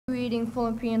reading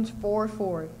Philippians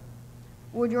 4:4.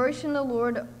 Rejoice in the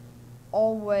Lord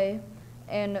always,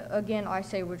 and again I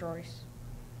say rejoice.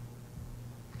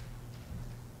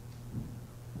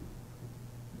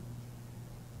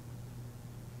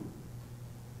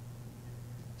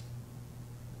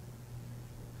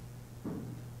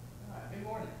 Good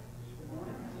morning.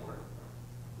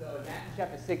 So in Matthew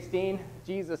chapter 16,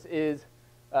 Jesus is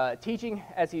teaching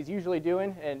as he's usually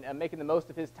doing and making the most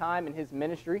of his time in his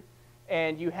ministry.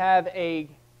 And you have a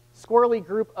squirrely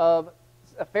group of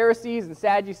Pharisees and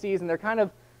Sadducees, and they're kind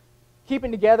of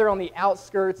keeping together on the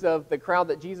outskirts of the crowd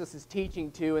that Jesus is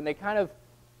teaching to, and they kind of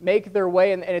make their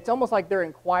way, and it's almost like they're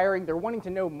inquiring. They're wanting to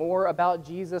know more about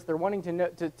Jesus. They're wanting to know,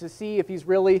 to see if he's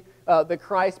really the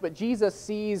Christ, but Jesus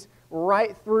sees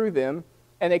right through them,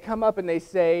 and they come up and they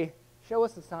say, "Show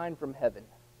us a sign from heaven."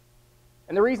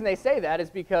 And the reason they say that is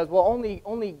because, well,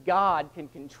 only God can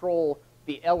control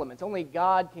the elements. Only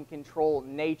God can control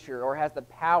nature or has the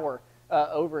power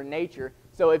over nature.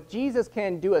 So if Jesus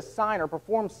can do a sign or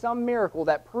perform some miracle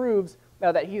that proves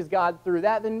that he's God through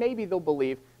that, then maybe they'll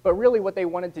believe. But really what they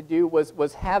wanted to do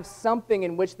was have something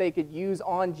in which they could use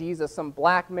on Jesus, some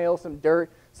blackmail, some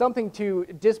dirt, something to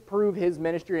disprove his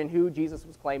ministry and who Jesus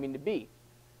was claiming to be.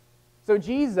 So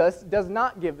Jesus does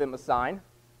not give them a sign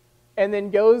and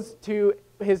then goes to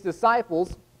his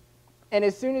disciples, and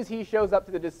as soon as he shows up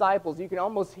to the disciples, you can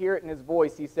almost hear it in his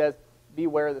voice. He says,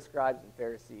 "Beware the scribes and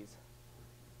Pharisees.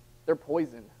 They're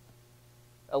poison.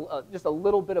 Just a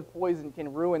little bit of poison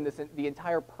can ruin the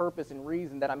entire purpose and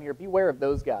reason that I'm here. Beware of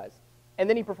those guys." And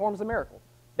then he performs a miracle.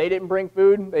 They didn't bring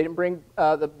food. They didn't bring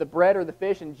the bread or the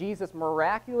fish, and Jesus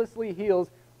miraculously heals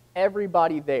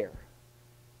everybody there.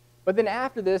 But then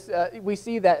after this, we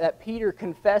see that Peter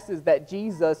confesses that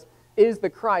Jesus is the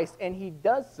Christ, and he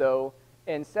does so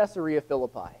in Caesarea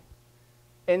Philippi.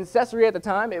 In Caesarea at the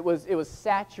time, it was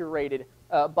saturated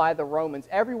by the Romans.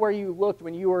 Everywhere you looked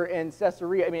when you were in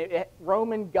Caesarea, I mean,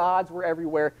 Roman gods were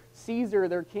everywhere. Caesar,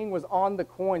 their king, was on the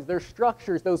coins. Their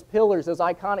structures, those pillars, those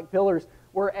iconic pillars,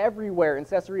 were everywhere in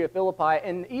Caesarea Philippi.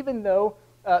 And even though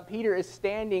Peter is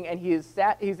standing and he's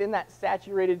in that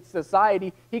saturated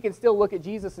society, he can still look at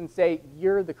Jesus and say,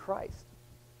 "You're the Christ."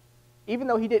 Even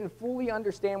though he didn't fully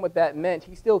understand what that meant,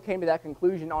 he still came to that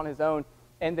conclusion on his own.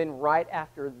 And then right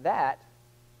after that,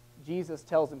 Jesus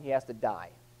tells him he has to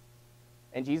die.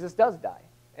 And Jesus does die.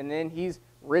 And then he's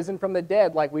risen from the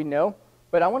dead, like we know.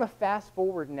 But I want to fast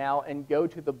forward now and go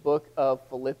to the book of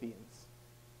Philippians.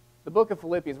 The book of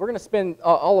Philippians. We're going to spend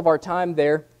all of our time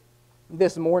there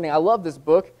this morning. I love this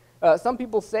book. Some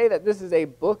people say that this is a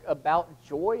book about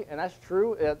joy, and that's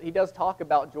true. He does talk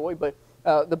about joy, but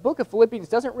the book of Philippians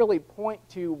doesn't really point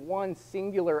to one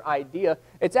singular idea.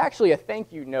 It's actually a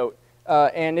thank you note,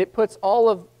 and it puts all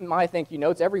of my thank you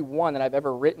notes, every one that I've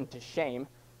ever written, to shame.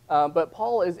 But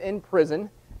Paul is in prison,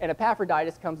 and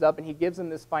Epaphroditus comes up, and he gives him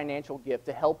this financial gift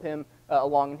to help him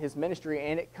along in his ministry,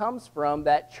 and it comes from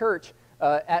that church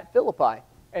at Philippi.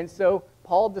 And so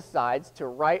Paul decides to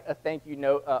write a thank you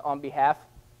note on behalf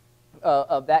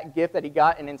of that gift that he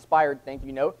got, an inspired thank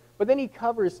you note. But then he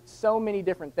covers so many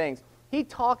different things. He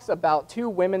talks about two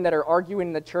women that are arguing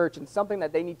in the church and something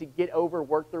that they need to get over,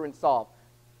 work through, and solve.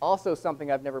 Also something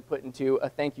I've never put into a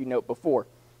thank you note before.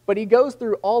 But he goes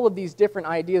through all of these different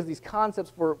ideas, these concepts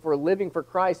for living for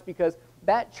Christ, because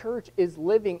that church is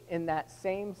living in that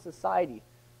same society.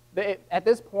 At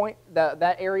this point,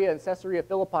 that area in Caesarea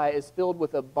Philippi is filled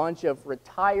with a bunch of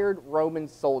retired Roman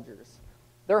soldiers.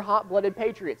 They're hot-blooded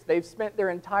patriots. They've spent their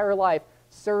entire life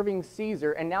serving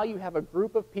Caesar, and now you have a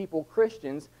group of people,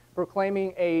 Christians,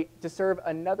 proclaiming to serve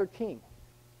another king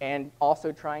and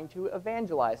also trying to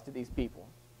evangelize to these people.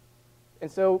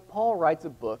 And so Paul writes a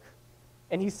book,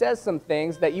 and he says some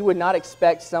things that you would not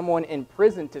expect someone in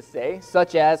prison to say,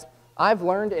 such as, "I've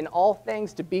learned in all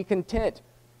things to be content,"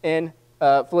 in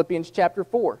Philippians chapter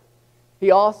 4. He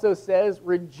also says,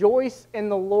 "Rejoice in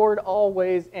the Lord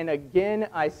always, and again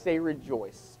I say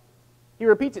rejoice." He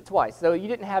repeats it twice, so you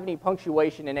didn't have any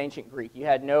punctuation in ancient Greek. You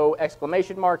had no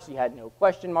exclamation marks, you had no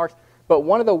question marks, but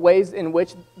one of the ways in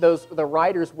which the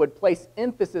writers would place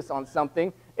emphasis on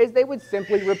something is they would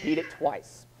simply repeat it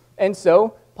twice. And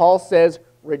so Paul says,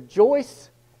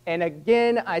 "Rejoice, and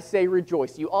again I say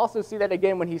rejoice." You also see that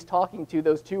again when he's talking to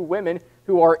those two women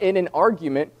who are in an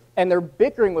argument, and they're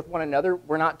bickering with one another.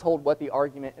 We're not told what the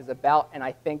argument is about, and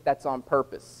I think that's on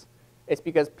purpose. It's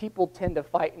because people tend to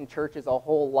fight in churches a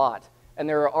whole lot, and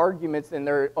there are arguments and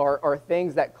there are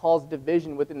things that cause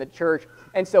division within the church.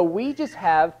 And so we just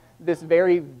have this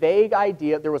very vague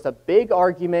idea. There was a big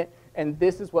argument, and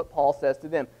this is what Paul says to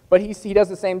them. But he does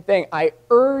the same thing. "I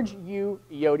urge you,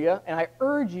 Euodia, and I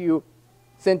urge you,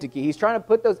 Syntyche. He's trying to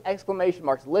put those exclamation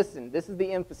marks. Listen, this is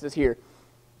the emphasis here.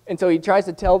 And so he tries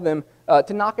to tell them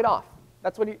to knock it off.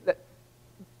 That's what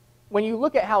when you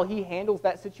look at how he handles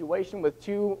that situation with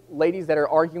two ladies that are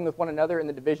arguing with one another in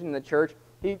the division in the church,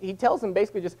 he tells them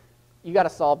basically just, you got to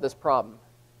solve this problem.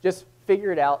 Just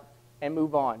figure it out and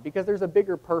move on, because there's a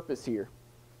bigger purpose here.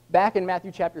 Back in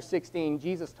Matthew chapter 16,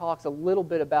 Jesus talks a little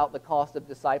bit about the cost of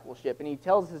discipleship, and he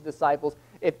tells his disciples,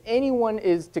 if anyone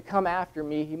is to come after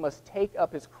me, he must take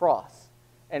up his cross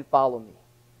and follow me.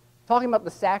 Talking about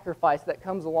the sacrifice that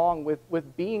comes along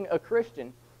with being a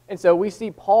Christian. And so we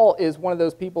see Paul is one of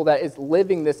those people that is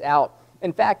living this out.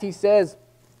 In fact, he says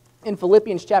in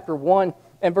Philippians chapter 1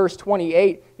 and verse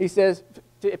 28, he says,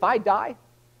 if I die,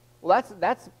 well,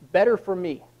 that's better for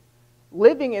me.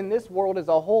 Living in this world is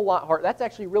a whole lot harder. That's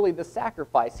actually really the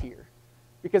sacrifice here.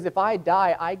 Because if I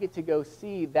die, I get to go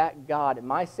see that God and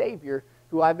my Savior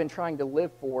who I've been trying to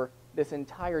live for this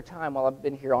entire time while I've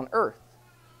been here on earth.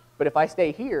 But if I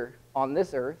stay here on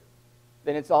this earth,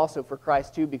 then it's also for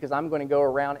Christ too, because I'm going to go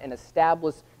around and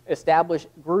establish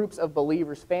groups of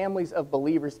believers, families of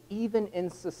believers, even in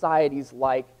societies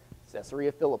like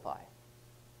Caesarea Philippi.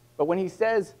 But when he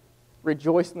says,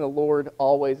 rejoice in the Lord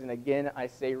always, and again I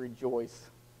say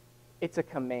rejoice, it's a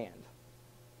command.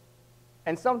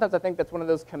 And sometimes I think that's one of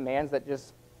those commands that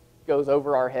just goes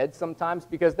over our heads sometimes,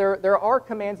 because there are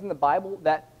commands in the Bible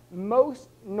that most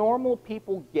normal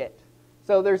people get.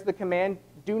 So there's the command,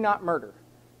 do not murder.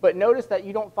 But notice that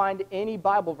you don't find any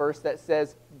Bible verse that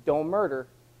says, don't murder.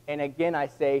 And again, I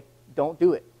say, don't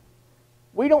do it.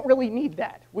 We don't really need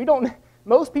that.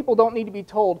 Most people don't need to be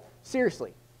told,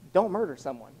 seriously, don't murder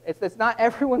someone. It's not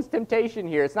everyone's temptation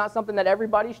here. It's not something that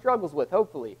everybody struggles with,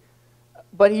 hopefully.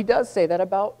 But he does say that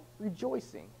about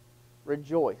rejoicing.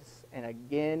 Rejoice. And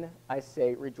again, I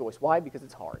say rejoice. Why? Because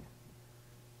it's hard.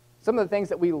 Some of the things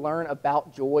that we learn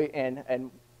about joy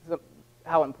and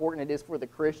how important it is for the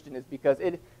Christian is because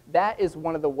that is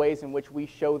one of the ways in which we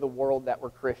show the world that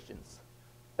we're Christians.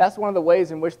 That's one of the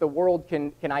ways in which the world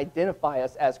can identify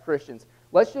us as Christians.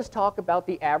 Let's just talk about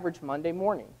the average Monday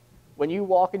morning. When you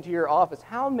walk into your office,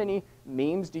 how many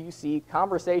memes do you see,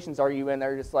 conversations are you in that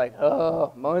are just like,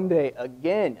 oh, Monday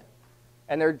again?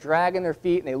 And they're dragging their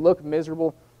feet and they look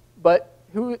miserable. But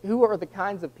who are the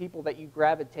kinds of people that you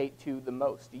gravitate to the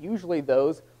most? Usually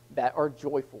those that are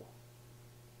joyful.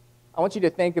 I want you to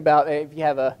think about if you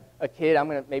have a kid,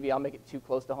 maybe I'll make it too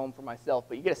close to home for myself,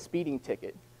 but you get a speeding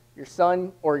ticket. Your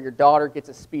son or your daughter gets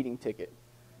a speeding ticket.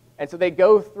 And so they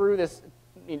go through this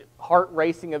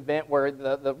heart-racing event where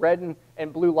the red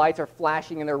and blue lights are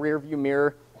flashing in their rearview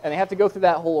mirror, and they have to go through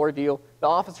that whole ordeal. The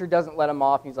officer doesn't let them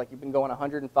off. He's like, you've been going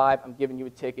 105, I'm giving you a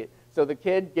ticket. So the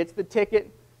kid gets the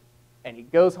ticket, and he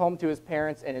goes home to his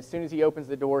parents, and as soon as he opens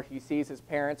the door, he sees his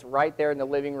parents right there in the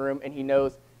living room, and he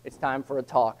knows it's time for a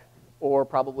talk, or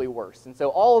probably worse. And so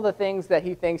all of the things that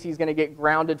he thinks he's going to get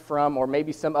grounded from, or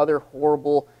maybe some other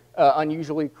horrible,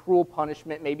 unusually cruel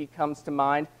punishment maybe comes to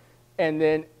mind, and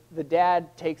then the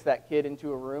dad takes that kid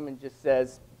into a room and just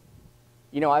says,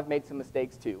 I've made some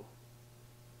mistakes too.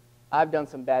 I've done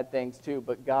some bad things too,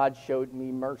 but God showed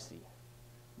me mercy.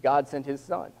 God sent his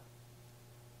son.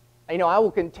 I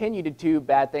will continue to do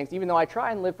bad things. Even though I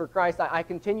try and live for Christ, I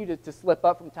continue to slip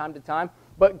up from time to time,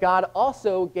 but God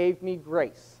also gave me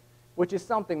grace, which is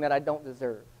something that I don't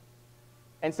deserve.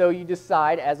 And so you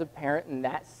decide as a parent in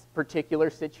that particular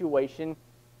situation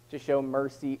to show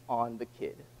mercy on the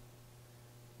kid.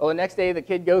 Well, the next day the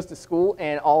kid goes to school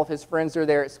and all of his friends are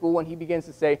there at school and he begins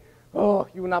to say, oh,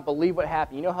 you will not believe what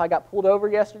happened. You know how I got pulled over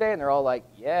yesterday? And they're all like,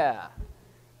 yeah.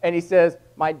 And he says,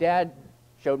 my dad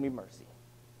showed me mercy.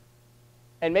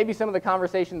 And maybe some of the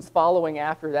conversations following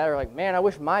after that are like, man, I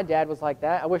wish my dad was like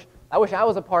that. I wish I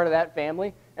was a part of that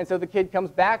family. And so the kid comes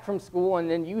back from school, and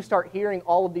then you start hearing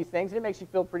all of these things, and it makes you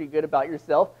feel pretty good about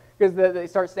yourself because they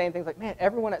start saying things like, man,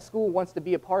 everyone at school wants to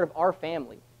be a part of our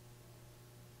family.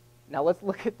 Now let's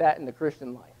look at that in the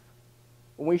Christian life.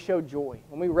 When we show joy,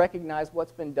 when we recognize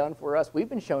what's been done for us, we've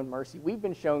been shown mercy, we've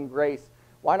been shown grace.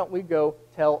 Why don't we go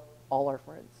tell all our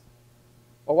friends?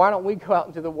 Or why don't we go out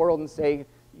into the world and say,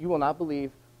 you will not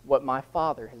believe what my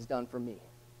Father has done for me?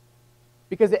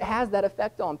 Because it has that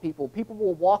effect on people. People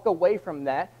will walk away from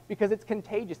that because it's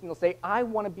contagious, and they'll say, I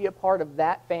want to be a part of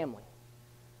that family.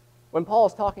 When Paul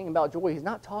is talking about joy, he's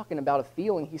not talking about a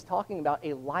feeling. He's talking about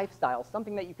a lifestyle,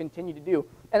 something that you continue to do.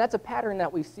 And that's a pattern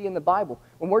that we see in the Bible.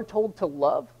 When we're told to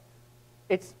love,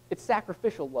 it's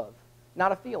sacrificial love,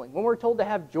 not a feeling. When we're told to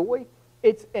have joy,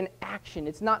 it's an action.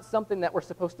 It's not something that we're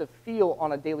supposed to feel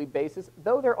on a daily basis,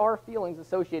 though there are feelings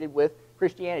associated with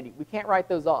Christianity. We can't write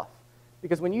those off.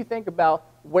 Because when you think about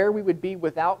where we would be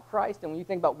without Christ, and when you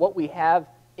think about what we have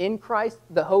in Christ,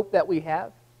 the hope that we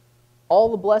have, all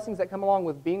the blessings that come along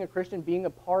with being a Christian, being a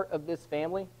part of this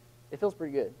family, it feels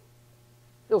pretty good.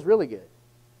 It feels really good.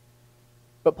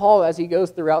 But Paul, as he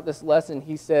goes throughout this lesson,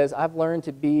 he says, I've learned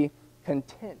to be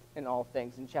content in all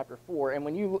things in chapter 4. And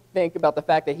when you think about the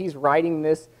fact that he's writing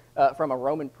this from a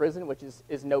Roman prison, which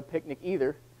is no picnic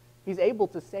either, he's able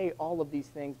to say all of these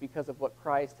things because of what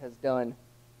Christ has done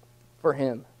for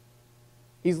him.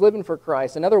 He's living for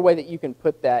Christ. Another way that you can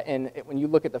put that, and when you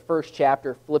look at the first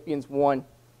chapter, Philippians 1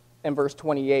 and verse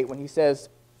 28, when he says,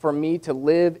 for me to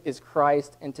live is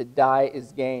Christ and to die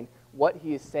is gain. What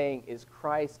he is saying is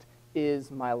Christ is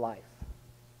my life.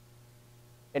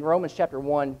 In Romans chapter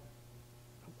 1,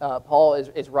 Paul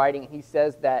is writing, he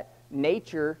says that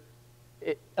nature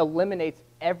eliminates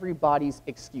everybody's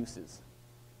excuses.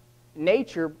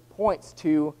 Nature points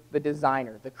to the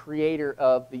designer, the creator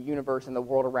of the universe and the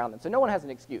world around them. So no one has an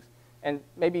excuse. And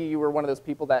maybe you were one of those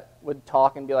people that would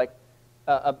talk and be like,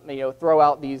 throw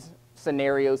out these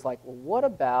scenarios like, well, what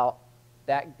about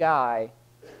that guy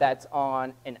that's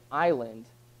on an island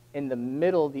in the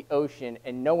middle of the ocean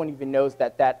and no one even knows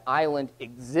that that island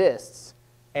exists,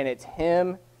 and it's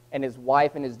him and his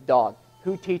wife and his dog?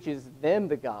 Who teaches them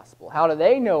the gospel? How do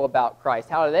they know about Christ?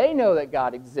 How do they know that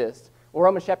God exists? Well,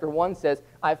 Romans chapter 1 says,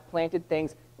 I've planted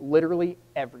things literally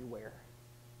everywhere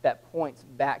that points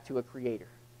back to a creator.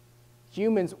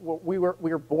 Humans, we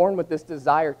were born with this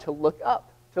desire to look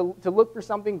up, to look for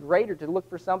something greater, to look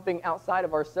for something outside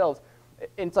of ourselves.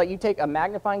 It's like you take a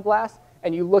magnifying glass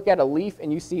and you look at a leaf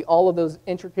and you see all of those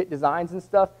intricate designs and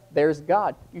stuff. There's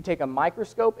God. You take a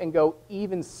microscope and go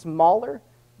even smaller.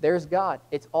 There's God.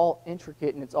 It's all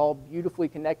intricate and it's all beautifully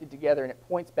connected together, and it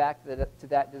points back to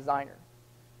that designer.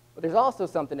 But there's also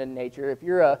something in nature. If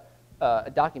you're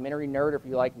a documentary nerd, or if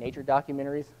you like nature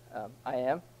documentaries, I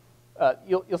am,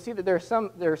 you'll see that there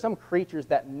are some creatures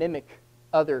that mimic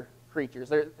other creatures.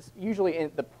 They're usually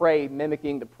in the prey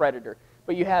mimicking the predator.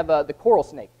 But you have the coral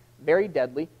snake, very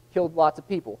deadly, killed lots of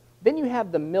people. Then you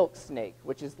have the milk snake,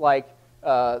 which is like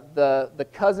the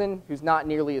cousin who's not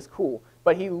nearly as cool,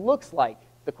 but he looks like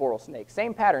the coral snake.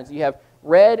 Same patterns. You have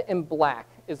red and black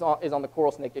is on the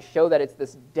coral snake to show that it's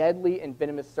this deadly and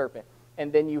venomous serpent.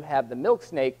 And then you have the milk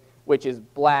snake, which is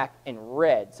black and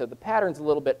red. So the pattern's a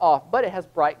little bit off, but it has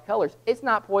bright colors. It's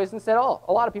not poisonous at all.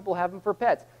 A lot of people have them for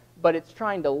pets, but it's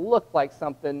trying to look like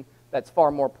something that's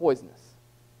far more poisonous.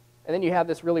 And then you have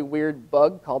this really weird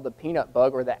bug called the peanut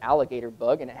bug, or the alligator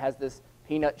bug, and it has this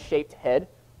peanut-shaped head.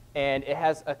 And it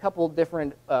has a couple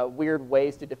different weird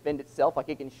ways to defend itself, like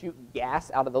it can shoot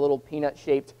gas out of the little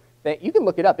peanut-shaped thing. You can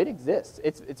look it up. It exists.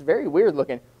 It's very weird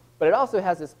looking. But it also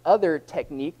has this other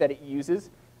technique that it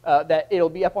uses, that it'll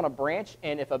be up on a branch,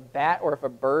 and if a bat or if a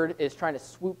bird is trying to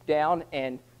swoop down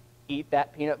and eat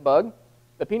that peanut bug,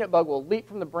 the peanut bug will leap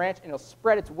from the branch, and it'll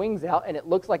spread its wings out, and it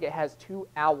looks like it has two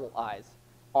owl eyes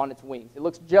on its wings. It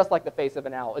looks just like the face of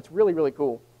an owl. It's really, really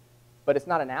cool. But it's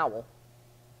not an owl.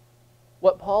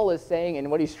 What Paul is saying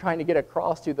and what he's trying to get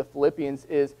across to the Philippians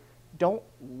is, don't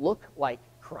look like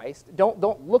Christ. Don't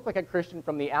look like a Christian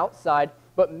from the outside,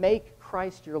 but make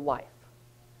Christ your life.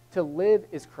 To live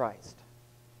is Christ.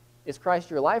 Is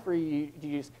Christ your life, or do you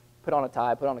just put on a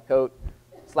tie, put on a coat,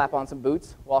 slap on some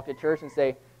boots, walk to church and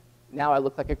say, now I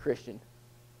look like a Christian.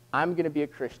 I'm going to be a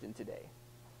Christian today.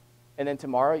 And then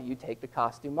tomorrow you take the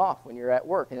costume off when you're at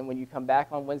work. And then when you come back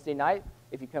on Wednesday night,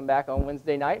 if you come back on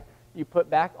Wednesday night, you put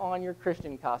back on your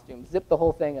Christian costume, zip the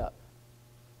whole thing up.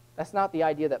 That's not the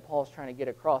idea that Paul's trying to get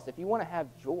across. If you want to have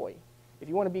joy, if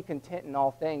you want to be content in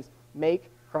all things, make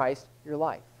Christ your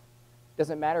life. It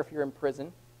doesn't matter if you're in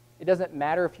prison. It doesn't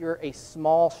matter if you're a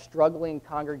small, struggling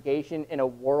congregation in a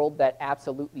world that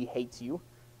absolutely hates you,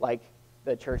 like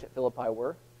the church at Philippi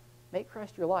were. Make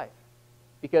Christ your life,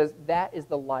 because that is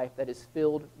the life that is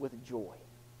filled with joy.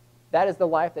 That is the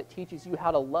life that teaches you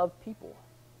how to love people.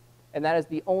 And that is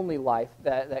the only life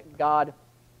that God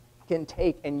can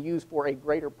take and use for a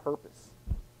greater purpose.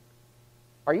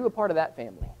 Are you a part of that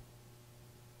family?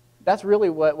 That's really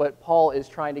what Paul is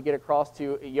trying to get across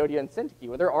to Euodia and Syntyche,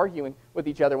 where they're arguing with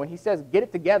each other when he says, get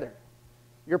it together.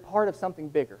 You're part of something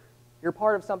bigger. You're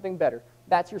part of something better.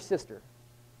 That's your sister.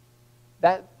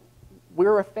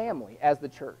 We're a family as the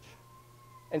church.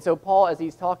 And so Paul, as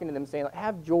he's talking to them, saying,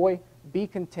 have joy, be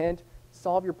content,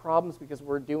 solve your problems, because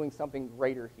we're doing something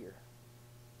greater here.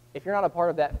 If you're not a part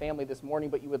of that family this morning,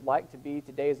 but you would like to be,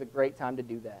 today is a great time to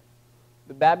do that.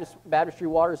 The baptistry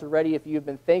waters are ready. If you've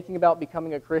been thinking about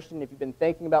becoming a Christian, if you've been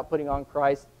thinking about putting on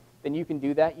Christ, then you can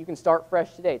do that. You can start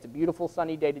fresh today. It's a beautiful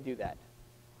sunny day to do that.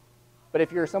 But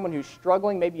if you're someone who's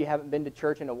struggling, maybe you haven't been to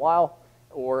church in a while,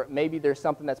 or maybe there's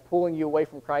something that's pulling you away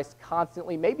from Christ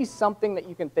constantly, maybe something that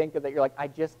you can think of that you're like, I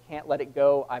just can't let it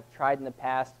go. I've tried in the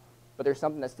past, but there's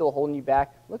something that's still holding you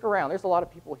back. Look around. There's a lot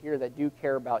of people here that do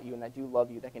care about you and that do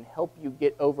love you, that can help you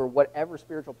get over whatever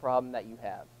spiritual problem that you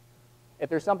have. If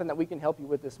there's something that we can help you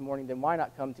with this morning, then why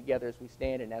not come together as we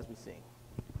stand and as we sing?